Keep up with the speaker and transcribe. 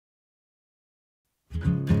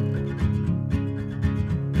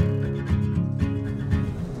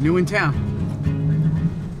New in town.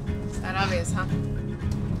 It's that obvious, huh?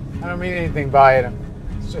 I don't mean anything by it.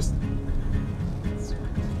 It's just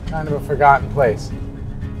kind of a forgotten place.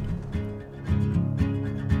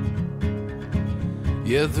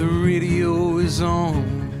 Yeah, the radio is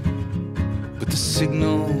on, but the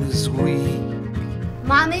signal is weak.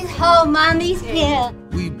 Mommy's home, Mommy's here.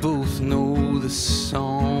 We both know the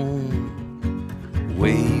song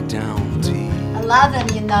way down deep. I love him,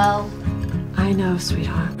 you know. I know,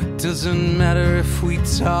 sweetheart. It doesn't matter if we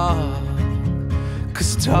talk,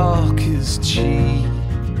 'cause talk is cheap.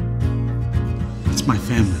 It's my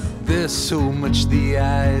family. There's so much the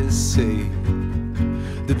eyes say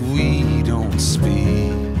that we don't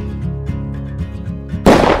speak.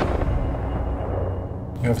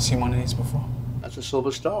 You ever seen one of these before? That's a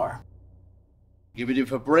Silver Star. Given you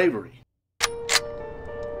for bravery.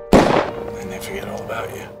 And they forget all about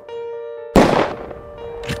you.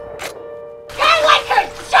 Hey, like her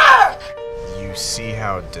jerk! You see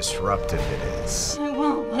how disruptive it is. I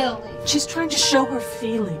won't, Lily. She's trying to show her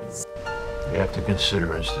feelings. You have to consider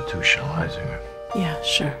institutionalizing her. Yeah,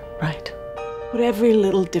 sure, right. Put every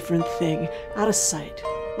little different thing out of sight,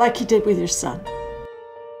 like you did with your son.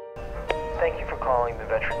 Thank you for calling the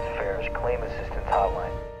Veterans Affairs Claim Assistance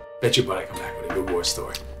Hotline. Bet your butt I come back with a good war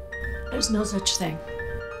story. There's no such thing.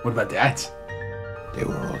 What about Dad's? They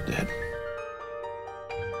were all dead.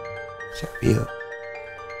 Except you.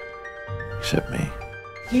 Except me.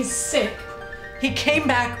 He's sick. He came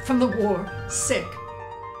back from the war, sick.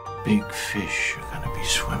 Big fish are gonna be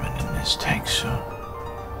swimming in this tank soon.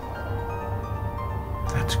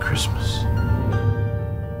 That's Christmas.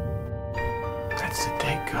 That's the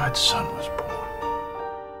day God's son was born.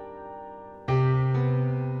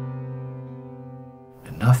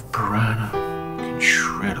 Enough piranha can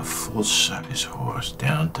shred a full-size horse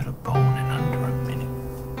down to the bone in under a minute.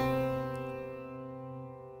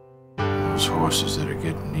 Those horses that are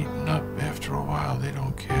getting eaten up, after a while, they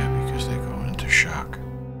don't care because they go into shock.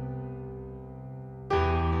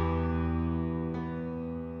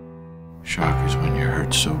 Shock is when you're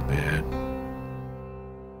hurt so bad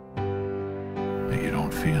that you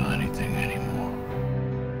don't feel anything anymore.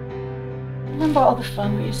 Remember all the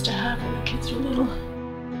fun we used to have when the kids were little?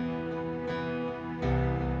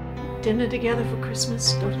 Dinner together for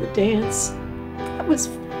Christmas, go to the dance. That was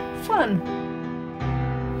fun.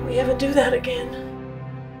 Will we ever do that again?